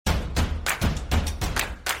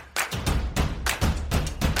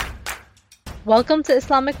Welcome to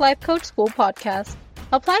Islamic Life Coach School podcast.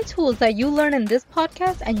 Apply tools that you learn in this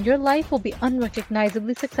podcast and your life will be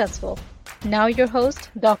unrecognizably successful. Now your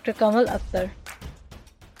host, Dr. Kamal Akhtar.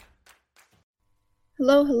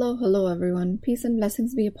 Hello everyone. Peace and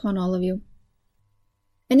blessings be upon all of you.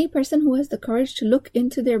 Any person who has the courage to look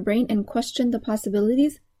into their brain and question the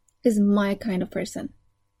possibilities is my kind of person.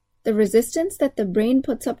 The resistance that the brain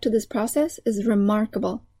puts up to this process is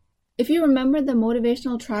remarkable. If you remember the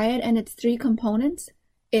motivational triad and its three components,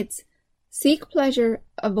 it's seek pleasure,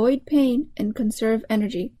 avoid pain, and conserve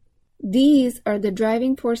energy. These are the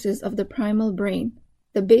driving forces of the primal brain,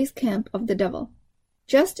 the base camp of the devil.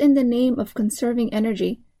 Just in the name of conserving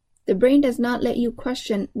energy, the brain does not let you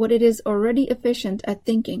question what it is already efficient at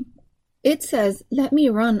thinking. It says, let me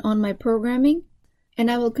run on my programming, and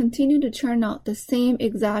I will continue to churn out the same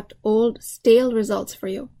exact old, stale results for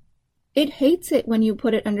you. It hates it when you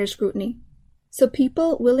put it under scrutiny. So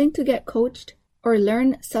people willing to get coached or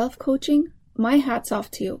learn self-coaching, my hat's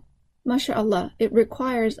off to you. MashaAllah, it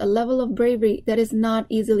requires a level of bravery that is not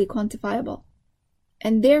easily quantifiable,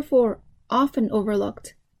 and therefore often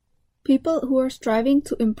overlooked. People who are striving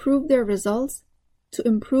to improve their results, to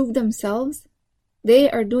improve themselves,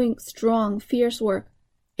 they are doing strong, fierce work.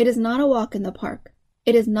 It is not a walk in the park.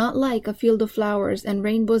 It is not like a field of flowers and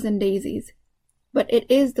rainbows and daisies. But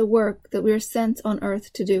it is the work that we are sent on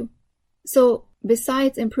earth to do. So,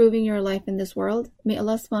 besides improving your life in this world, may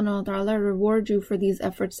Allah subhanahu wa ta'ala reward you for these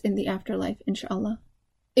efforts in the afterlife, inshallah.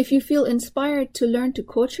 If you feel inspired to learn to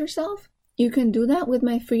coach yourself, you can do that with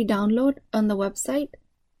my free download on the website,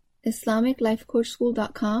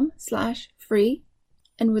 islamiclifecoachschool.com/free.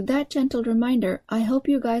 And with that gentle reminder, I hope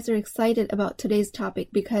you guys are excited about today's topic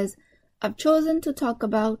because I've chosen to talk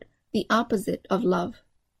about the opposite of love.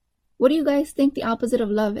 What do you guys think the opposite of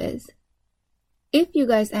love is? If you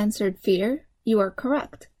guys answered fear, you are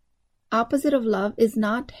correct. Opposite of love is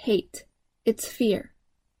not hate, it's fear.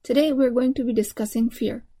 Today we're going to be discussing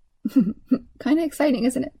fear. Kind of exciting,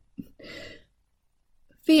 isn't it?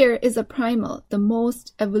 Fear is a primal, the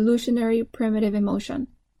most evolutionary primitive emotion.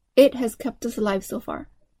 It has kept us alive so far.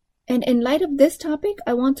 And in light of this topic,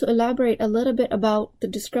 I want to elaborate a little bit about the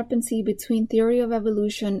discrepancy between theory of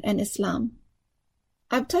evolution and Islam.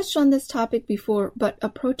 I've touched on this topic before, but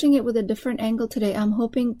approaching it with a different angle today, I'm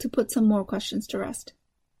hoping to put some more questions to rest.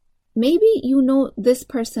 Maybe you know this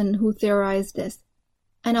person who theorized this,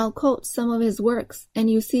 and I'll quote some of his works, and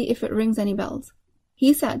you see if it rings any bells.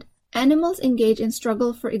 He said, animals engage in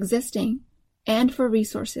struggle for existing and for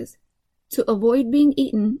resources, to avoid being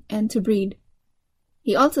eaten and to breed.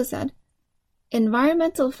 He also said,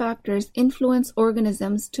 environmental factors influence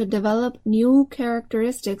organisms to develop new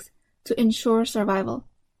characteristics to ensure survival,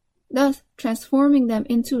 thus transforming them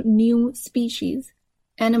into new species.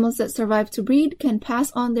 Animals that survive to breed can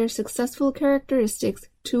pass on their successful characteristics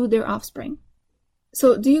to their offspring.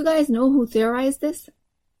 So do you guys know who theorized this?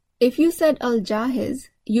 If you said Al-Jahiz,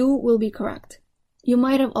 you will be correct. You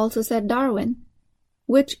might have also said Darwin,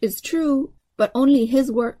 which is true, but only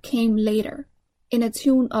his work came later, in a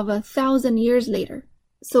tune of 1,000 years later.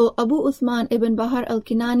 So Abu Uthman ibn Bahar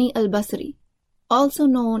al-Kinani al-Basri, also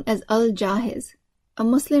known as Al-Jahiz, a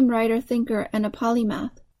Muslim writer, thinker, and a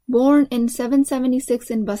polymath, born in 776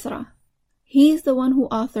 in Basra. He's the one who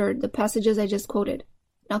authored the passages I just quoted.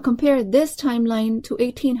 Now compare this timeline to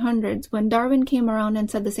 1800s when Darwin came around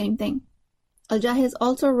and said the same thing. Al-Jahiz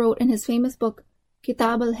also wrote in his famous book,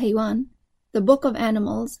 Kitab al-Haywan, the Book of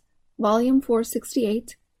Animals, volume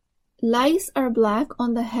 468, lice are black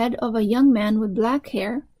on the head of a young man with black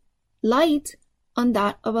hair, light on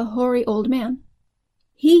that of a hoary old man.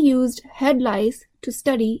 He used head lice to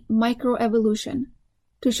study microevolution,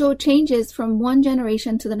 to show changes from one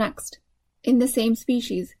generation to the next, in the same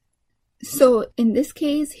species. So, in this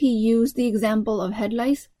case, he used the example of head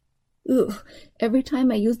lice. Every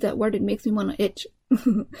time I use that word, it makes me want to itch.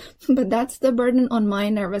 But that's the burden on my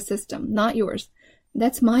nervous system, not yours.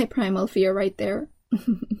 That's my primal fear right there.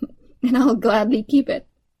 And I'll gladly keep it.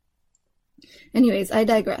 Anyways, I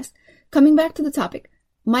digress. Coming back to the topic.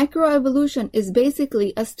 Microevolution is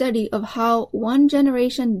basically a study of how one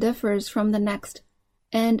generation differs from the next,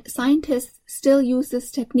 and scientists still use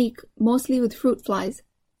this technique mostly with fruit flies.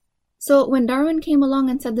 So when Darwin came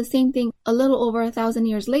along and said the same thing a little over 1,000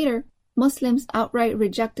 years later, Muslims outright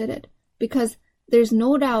rejected it because there's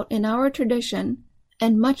no doubt in our tradition,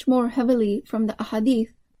 and much more heavily from the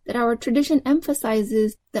ahadith, that our tradition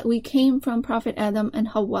emphasizes that we came from Prophet Adam and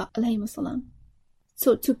Hawa alayhimus salam.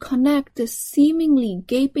 So to connect this seemingly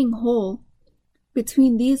gaping hole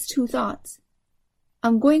between these two thoughts,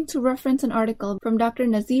 I'm going to reference an article from Dr.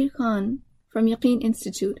 Nazir Khan from Yaqeen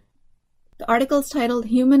Institute. The article is titled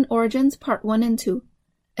Human Origins Part 1 and 2.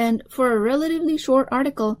 And for a relatively short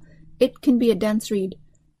article, it can be a dense read.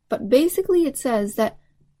 But basically it says that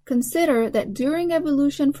consider that during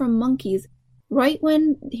evolution from monkeys, right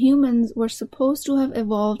when humans were supposed to have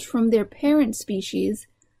evolved from their parent species,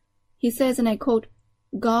 he says, and I quote,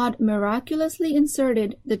 God miraculously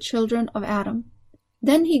inserted the children of Adam.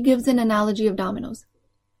 Then he gives an analogy of dominoes.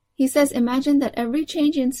 He says, imagine that every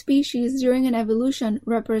change in species during an evolution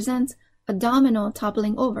represents a domino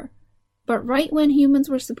toppling over. But right when humans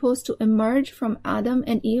were supposed to emerge from Adam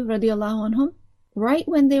and Eve, radiallahu anhum, right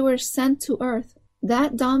when they were sent to earth,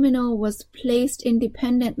 that domino was placed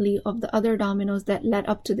independently of the other dominoes that led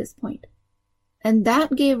up to this point. And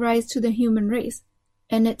that gave rise to the human race.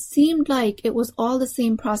 And it seemed like it was all the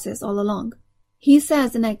same process all along. He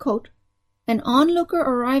says, and I quote, an onlooker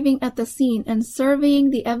arriving at the scene and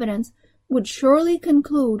surveying the evidence would surely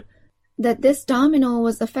conclude that this domino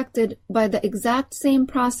was affected by the exact same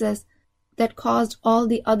process that caused all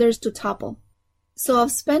the others to topple. So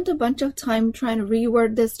I've spent a bunch of time trying to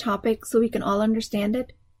reword this topic so we can all understand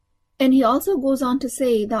it. And he also goes on to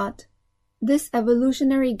say that this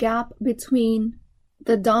evolutionary gap between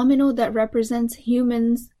the domino that represents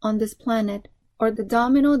humans on this planet, or the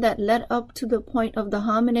domino that led up to the point of the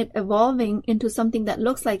hominid evolving into something that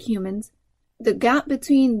looks like humans, the gap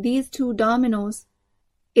between these two dominoes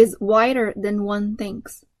is wider than one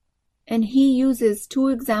thinks. And he uses two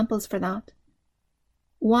examples for that.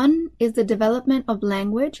 One is the development of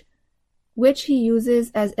language, which he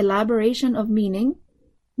uses as elaboration of meaning.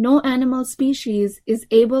 No animal species is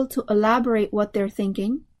able to elaborate what they're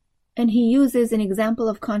thinking, and he uses an example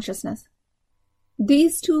of consciousness.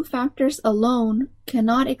 These two factors alone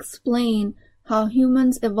cannot explain how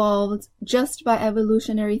humans evolved just by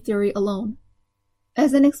evolutionary theory alone.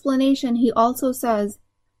 As an explanation, he also says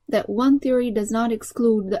that one theory does not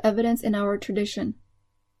exclude the evidence in our tradition.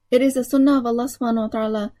 It is the sunnah of Allah subhanahu wa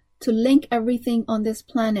ta'ala to link everything on this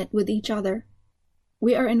planet with each other.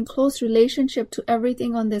 We are in close relationship to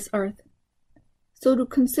everything on this earth. So to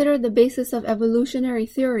consider the basis of evolutionary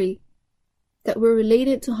theory, that we're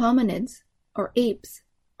related to hominids, or apes,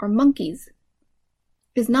 or monkeys,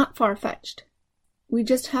 is not far-fetched. We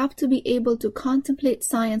just have to be able to contemplate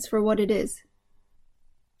science for what it is.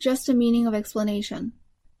 Just a meaning of explanation.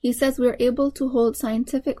 He says we're able to hold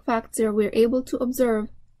scientific facts there, we're able to observe,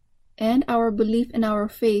 and our belief in our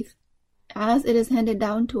faith as it is handed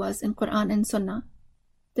down to us in Quran and Sunnah.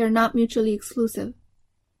 They're not mutually exclusive.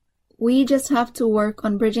 We just have to work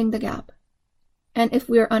on bridging the gap. And if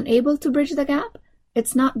we are unable to bridge the gap,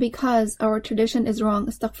 it's not because our tradition is wrong,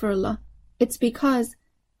 astaghfirullah. It's because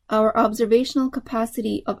our observational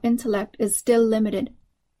capacity of intellect is still limited,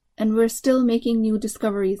 and we're still making new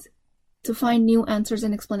discoveries to find new answers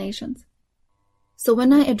and explanations. So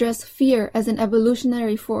when I address fear as an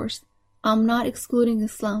evolutionary force, I'm not excluding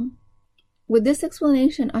Islam. With this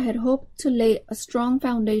explanation, I had hoped to lay a strong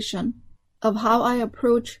foundation of how I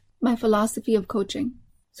approach my philosophy of coaching.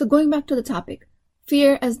 So going back to the topic,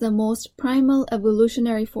 fear as the most primal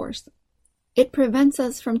evolutionary force. It prevents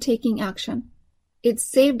us from taking action. It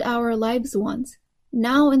saved our lives once.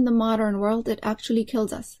 Now in the modern world, it actually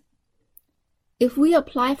kills us. If we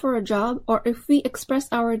apply for a job or if we express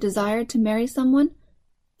our desire to marry someone,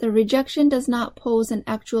 the rejection does not pose an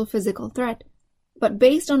actual physical threat. But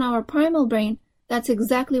based on our primal brain, that's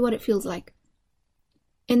exactly what it feels like.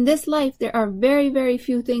 In this life, there are very, very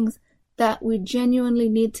few things that we genuinely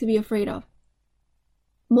need to be afraid of.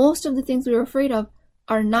 Most of the things we're afraid of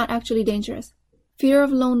are not actually dangerous. Fear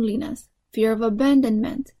of loneliness, fear of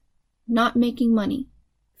abandonment, not making money,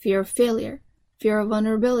 fear of failure, fear of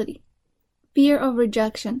vulnerability, fear of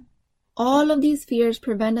rejection. All of these fears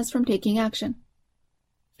prevent us from taking action.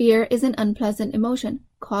 Fear is an unpleasant emotion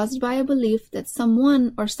caused by a belief that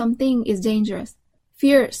someone or something is dangerous.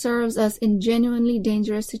 Fear serves us in genuinely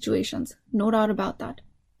dangerous situations, no doubt about that.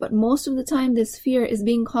 But most of the time, this fear is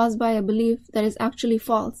being caused by a belief that is actually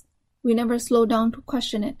false. We never slow down to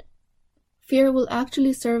question it. Fear will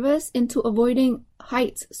actually serve us into avoiding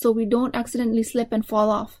heights so we don't accidentally slip and fall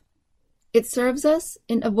off. It serves us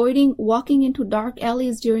in avoiding walking into dark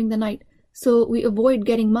alleys during the night so we avoid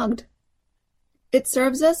getting mugged. It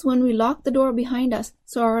serves us when we lock the door behind us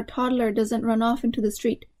so our toddler doesn't run off into the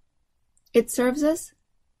street. It serves us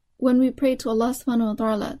when we pray to Allah subhanahu wa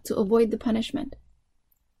ta'ala to avoid the punishment.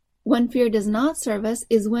 When fear does not serve us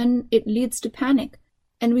is when it leads to panic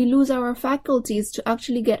and we lose our faculties to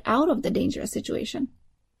actually get out of the dangerous situation.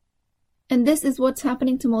 And this is what's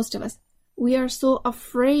happening to most of us. We are so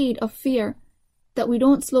afraid of fear that we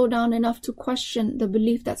don't slow down enough to question the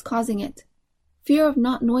belief that's causing it. Fear of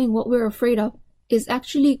not knowing what we're afraid of is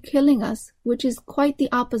actually killing us, which is quite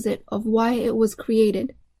the opposite of why it was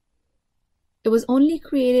created. It was only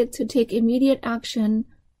created to take immediate action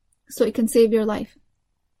so it can save your life.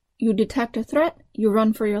 You detect a threat, you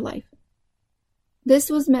run for your life. This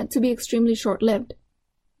was meant to be extremely short-lived.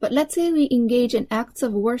 But let's say we engage in acts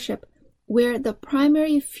of worship where the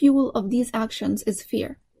primary fuel of these actions is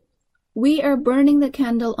fear. We are burning the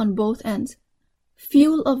candle on both ends.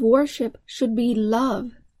 Fuel of worship should be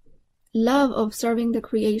love. Love of serving the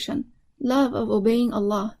creation. Love of obeying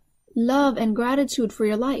Allah. Love and gratitude for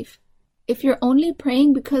your life. If you're only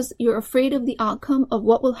praying because you're afraid of the outcome of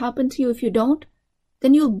what will happen to you if you don't,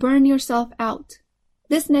 then you'll burn yourself out.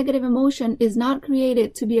 This negative emotion is not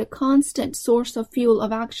created to be a constant source of fuel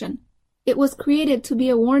of action. It was created to be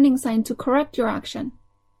a warning sign to correct your action.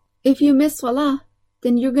 If you miss salah,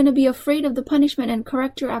 then you're going to be afraid of the punishment and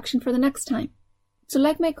correct your action for the next time. So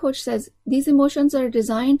like my coach says, these emotions are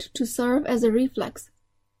designed to serve as a reflex.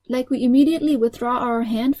 Like we immediately withdraw our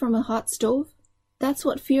hand from a hot stove, that's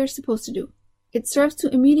what fear is supposed to do. It serves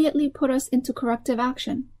to immediately put us into corrective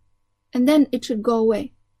action. And then it should go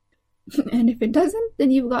away. And if it doesn't,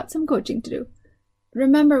 then you've got some coaching to do.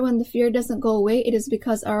 Remember, when the fear doesn't go away, it is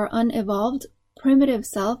because our unevolved, primitive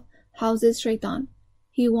self houses shaitan.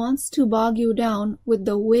 He wants to bog you down with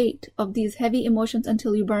the weight of these heavy emotions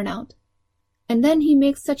until you burn out. And then he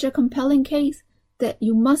makes such a compelling case that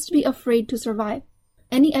you must be afraid to survive.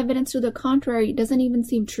 Any evidence to the contrary doesn't even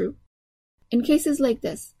seem true. In cases like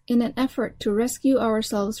this, in an effort to rescue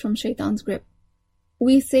ourselves from shaitan's grip,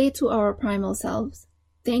 we say to our primal selves,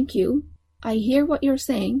 "Thank you. I hear what you're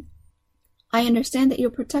saying. I understand that you're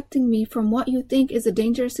protecting me from what you think is a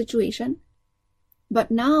dangerous situation.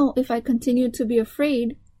 But now, if I continue to be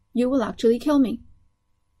afraid, you will actually kill me.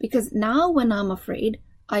 Because now when I'm afraid,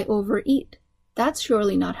 I overeat. That's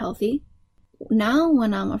surely not healthy. Now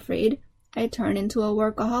when I'm afraid, I turn into a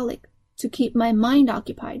workaholic. To keep my mind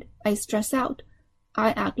occupied, I stress out.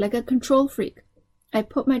 I act like a control freak. I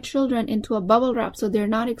put my children into a bubble wrap so they're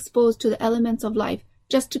not exposed to the elements of life,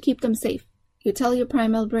 just to keep them safe." You tell your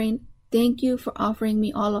primal brain, "Thank you for offering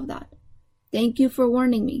me all of that. Thank you for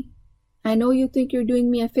warning me. I know you think you're doing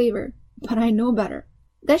me a favor, but I know better."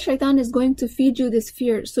 That shaitan is going to feed you this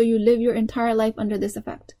fear so you live your entire life under this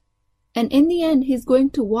effect. And in the end, he's going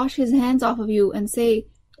to wash his hands off of you and say,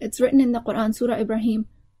 it's written in the Quran, Surah Ibrahim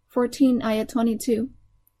 14, ayat 22.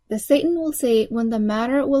 The Satan will say, when the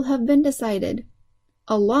matter will have been decided,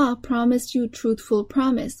 Allah promised you truthful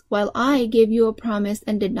promise, while I gave you a promise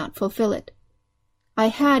and did not fulfill it. I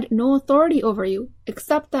had no authority over you,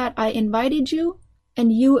 except that I invited you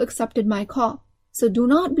and you accepted my call. So do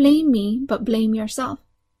not blame me, but blame yourself.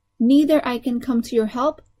 Neither I can come to your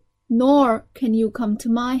help, nor can you come to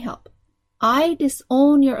my help. I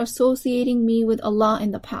disown your associating me with Allah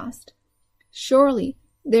in the past. Surely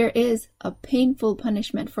there is a painful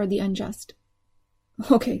punishment for the unjust.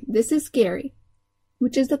 Okay, this is scary,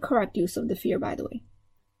 which is the correct use of the fear, by the way.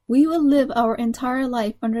 We will live our entire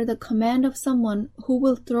life under the command of someone who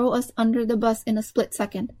will throw us under the bus in a split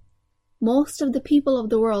second. Most of the people of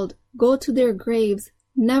the world go to their graves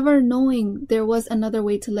never knowing there was another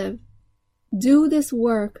way to live. Do this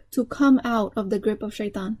work to come out of the grip of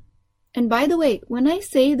shaitan. And by the way, when I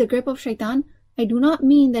say the grip of shaitan, I do not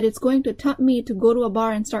mean that it's going to tempt me to go to a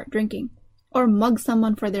bar and start drinking, or mug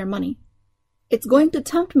someone for their money. It's going to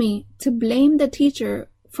tempt me to blame the teacher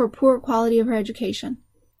for poor quality of her education.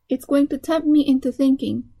 It's going to tempt me into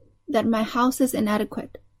thinking that my house is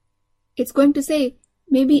inadequate. It's going to say,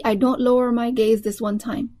 maybe I don't lower my gaze this one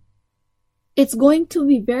time. It's going to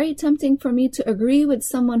be very tempting for me to agree with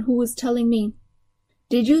someone who was telling me,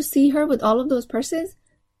 "Did you see her with all of those purses?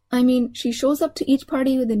 I mean, she shows up to each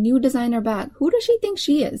party with a new designer bag. Who does she think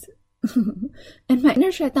she is?" And my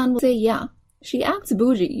inner shaitan will say, "Yeah, she acts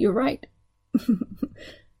bougie, you're right."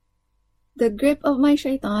 The grip of my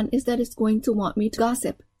shaitan is that it's going to want me to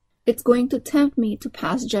gossip. It's going to tempt me to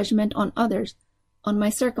pass judgment on others, on my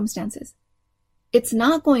circumstances. It's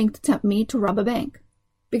not going to tempt me to rob a bank,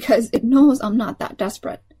 because it knows I'm not that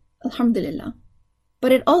desperate, alhamdulillah.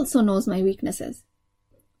 But it also knows my weaknesses.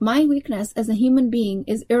 My weakness as a human being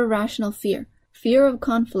is irrational fear, fear of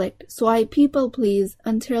conflict, so I people please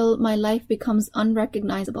until my life becomes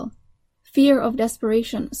unrecognizable. Fear of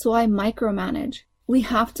desperation, so I micromanage. We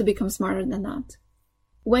have to become smarter than that.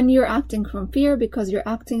 When you're acting from fear because you're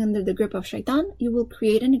acting under the grip of shaitan, you will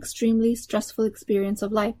create an extremely stressful experience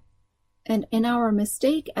of life. And in our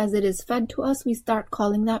mistake, as it is fed to us, we start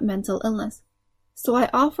calling that mental illness. So I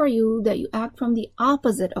offer you that you act from the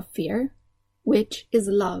opposite of fear, which is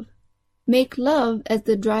love. Make love as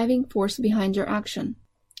the driving force behind your action.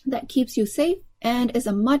 That keeps you safe and is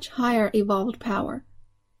a much higher evolved power.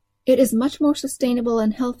 It is much more sustainable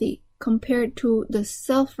and healthy compared to the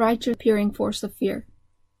self-righteous appearing force of fear.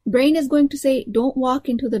 Brain is going to say, don't walk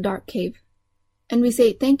into the dark cave. And we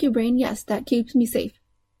say, thank you, brain, yes, that keeps me safe.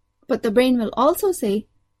 But the brain will also say,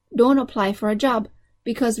 don't apply for a job,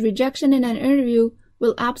 because rejection in an interview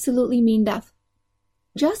will absolutely mean death.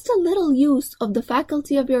 Just a little use of the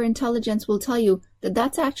faculty of your intelligence will tell you that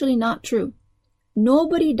that's actually not true.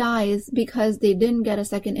 Nobody dies because they didn't get a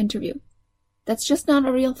second interview. That's just not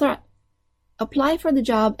a real threat. Apply for the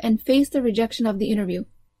job and face the rejection of the interview,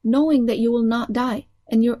 knowing that you will not die,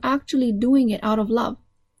 and you're actually doing it out of love.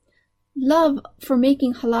 Love for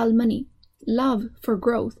making halal money, love for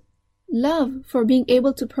growth, love for being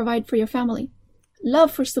able to provide for your family,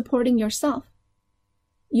 love for supporting yourself.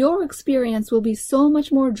 Your experience will be so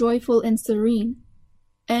much more joyful and serene,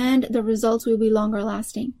 and the results will be longer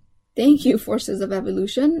lasting. Thank you, forces of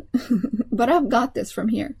evolution, but I've got this from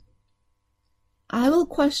here. I will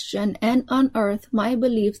question and unearth my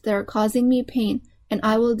beliefs that are causing me pain, and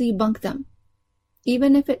I will debunk them,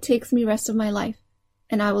 even if it takes me the rest of my life,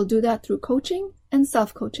 and I will do that through coaching and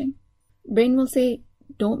self-coaching. Brain will say,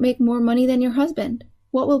 don't make more money than your husband.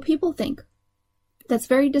 What will people think? That's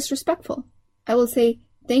very disrespectful. I will say,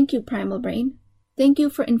 thank you, primal brain. Thank you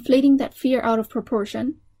for inflating that fear out of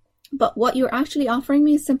proportion. But what you're actually offering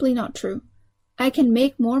me is simply not true. I can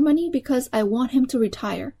make more money because I want him to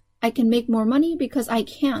retire. I can make more money because I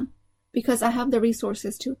can, because I have the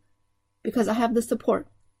resources to, because I have the support,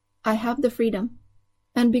 I have the freedom,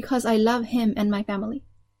 and because I love him and my family.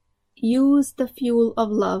 Use the fuel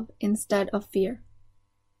of love instead of fear.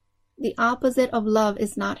 The opposite of love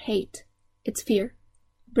is not hate, it's fear.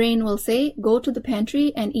 Brain will say, go to the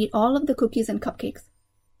pantry and eat all of the cookies and cupcakes,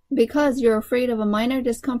 because you're afraid of a minor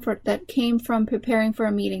discomfort that came from preparing for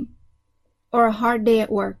a meeting, or a hard day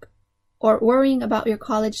at work, or worrying about your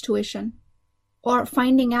college tuition, or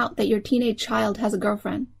finding out that your teenage child has a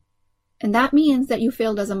girlfriend. And that means that you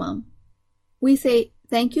failed as a mom. We say,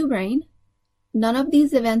 thank you, brain. None of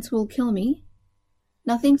these events will kill me.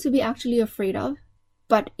 Nothing to be actually afraid of.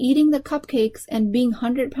 But eating the cupcakes and being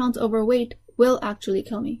 100 pounds overweight will actually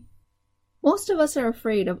kill me. Most of us are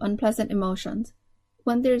afraid of unpleasant emotions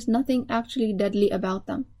when there's nothing actually deadly about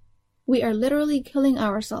them. We are literally killing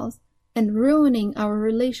ourselves and ruining our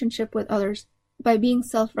relationship with others by being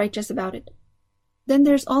self-righteous about it. Then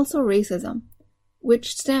there's also racism,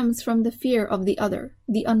 which stems from the fear of the other,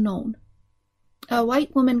 the unknown. A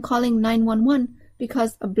white woman calling 911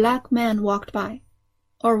 because a black man walked by.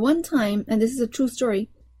 Or one time, and this is a true story,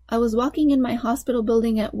 I was walking in my hospital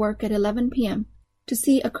building at work at 11 p.m. to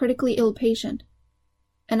see a critically ill patient.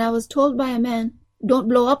 And I was told by a man, don't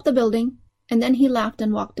blow up the building, and then he laughed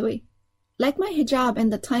and walked away. Like my hijab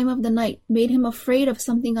and the time of the night made him afraid of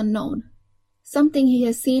something unknown, something he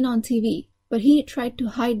has seen on TV, but he tried to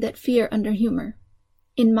hide that fear under humor.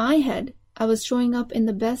 In my head, I was showing up in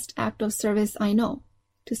the best act of service I know,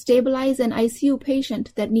 to stabilize an ICU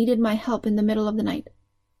patient that needed my help in the middle of the night.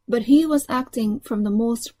 But he was acting from the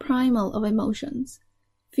most primal of emotions,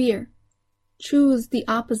 fear. Choose the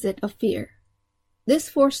opposite of fear. This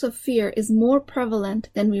force of fear is more prevalent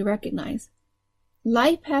than we recognize.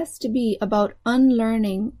 Life has to be about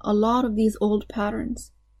unlearning a lot of these old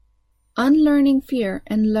patterns. Unlearning fear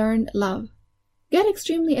and learn love. Get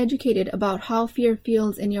extremely educated about how fear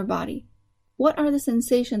feels in your body. What are the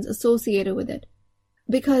sensations associated with it?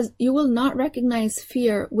 Because you will not recognize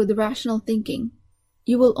fear with rational thinking.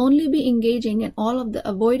 You will only be engaging in all of the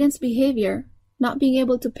avoidance behavior, not being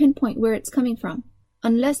able to pinpoint where it's coming from,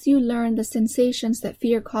 unless you learn the sensations that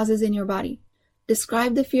fear causes in your body.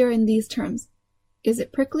 Describe the fear in these terms. Is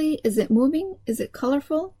it prickly? Is it moving? Is it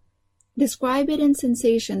colorful? Describe it in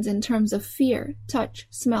sensations in terms of fear, touch,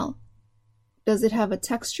 smell. Does it have a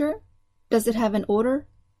texture? Does it have an odor?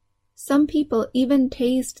 Some people even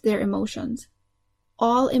taste their emotions.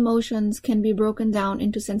 All emotions can be broken down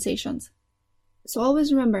into sensations. So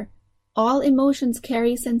always remember, all emotions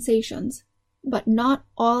carry sensations, but not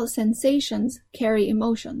all sensations carry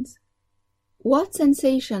emotions. What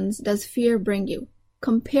sensations does fear bring you?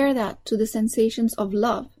 Compare that to the sensations of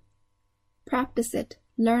love. Practice it,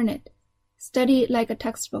 learn it, study it like a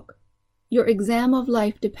textbook. Your exam of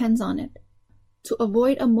life depends on it. To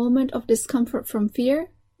avoid a moment of discomfort from fear,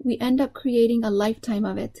 we end up creating a lifetime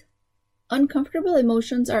of it. Uncomfortable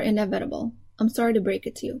emotions are inevitable. I'm sorry to break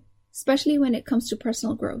it to you, especially when it comes to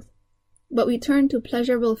personal growth. But we turn to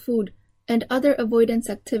pleasurable food and other avoidance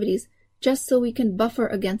activities just so we can buffer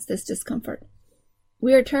against this discomfort.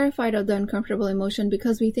 We are terrified of the uncomfortable emotion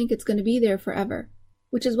because we think it's going to be there forever,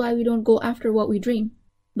 which is why we don't go after what we dream.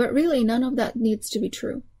 But really, none of that needs to be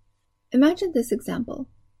true. Imagine this example.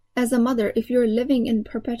 As a mother, if you're living in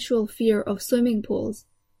perpetual fear of swimming pools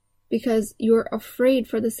because you're afraid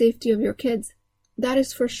for the safety of your kids, that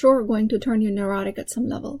is for sure going to turn you neurotic at some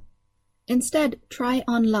level. Instead, try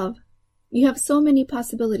on love. You have so many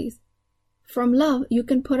possibilities. From love, you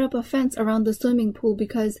can put up a fence around the swimming pool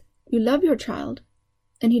because you love your child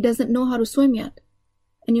and he doesn't know how to swim yet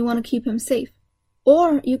and you want to keep him safe.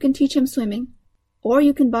 Or you can teach him swimming. Or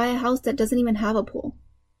you can buy a house that doesn't even have a pool.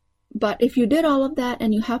 But if you did all of that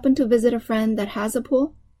and you happen to visit a friend that has a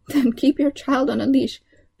pool, then keep your child on a leash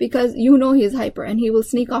because you know he is hyper and he will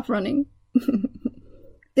sneak off running.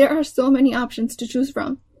 There are so many options to choose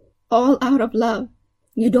from, all out of love.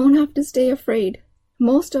 You don't have to stay afraid.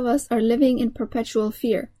 Most of us are living in perpetual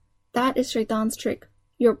fear. That is Shaitan's trick,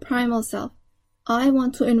 your primal self. I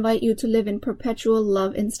want to invite you to live in perpetual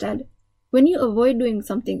love instead. When you avoid doing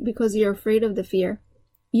something because you're afraid of the fear,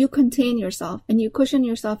 you contain yourself and you cushion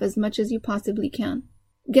yourself as much as you possibly can.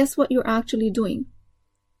 Guess what you're actually doing?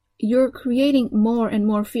 You're creating more and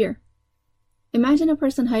more fear. Imagine a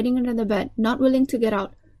person hiding under the bed, not willing to get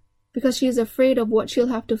out because she is afraid of what she'll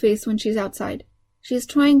have to face when she's outside. She is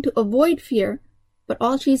trying to avoid fear, but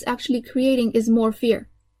all she's actually creating is more fear.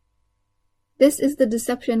 This is the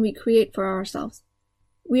deception we create for ourselves.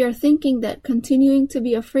 We are thinking that continuing to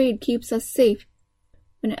be afraid keeps us safe,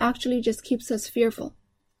 when it actually just keeps us fearful.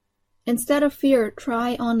 Instead of fear,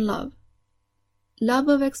 try on love. Love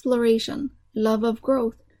of exploration, love of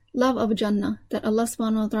growth, love of Jannah that Allah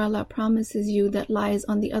subhanahu wa ta'ala promises you that lies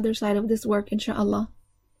on the other side of this work, inshaAllah.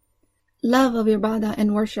 Love of ibadah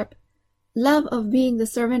and worship. Love of being the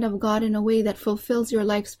servant of God in a way that fulfills your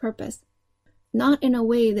life's purpose, not in a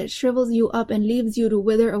way that shrivels you up and leaves you to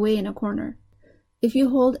wither away in a corner. If you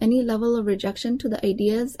hold any level of rejection to the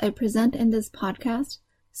ideas I present in this podcast,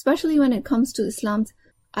 especially when it comes to Islam,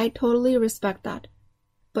 I totally respect that.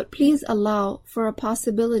 But please allow for a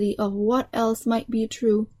possibility of what else might be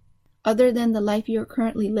true other than the life you're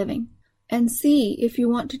currently living. And see if you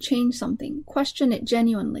want to change something. Question it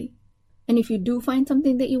genuinely. And if you do find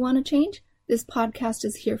something that you want to change, this podcast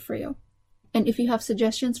is here for you. And if you have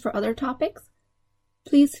suggestions for other topics,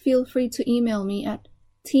 please feel free to email me at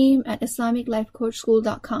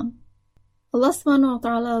team@islamiclifecoachschool.com. Allah subhanahu wa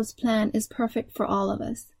ta'ala's plan is perfect for all of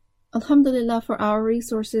us. Alhamdulillah for our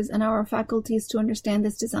resources and our faculties to understand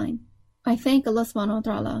this design. I thank Allah subhanahu wa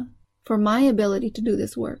ta'ala for my ability to do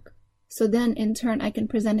this work, so then in turn I can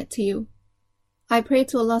present it to you. I pray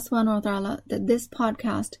to Allah subhanahu wa ta'ala that this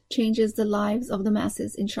podcast changes the lives of the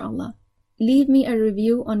masses, inshallah. Leave me a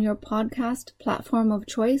review on your podcast platform of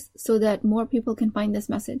choice so that more people can find this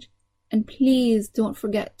message. And please don't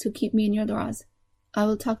forget to keep me in your du'as. I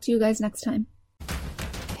will talk to you guys next time.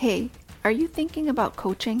 Hey, are you thinking about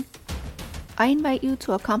coaching? I invite you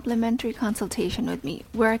to a complimentary consultation with me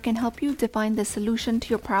where I can help you define the solution to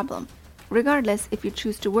your problem, regardless if you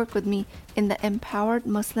choose to work with me in the Empowered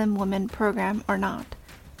Muslim Women program or not.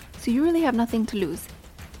 So you really have nothing to lose.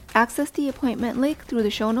 Access the appointment link through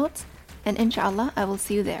the show notes, and inshallah, I will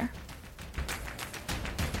see you there.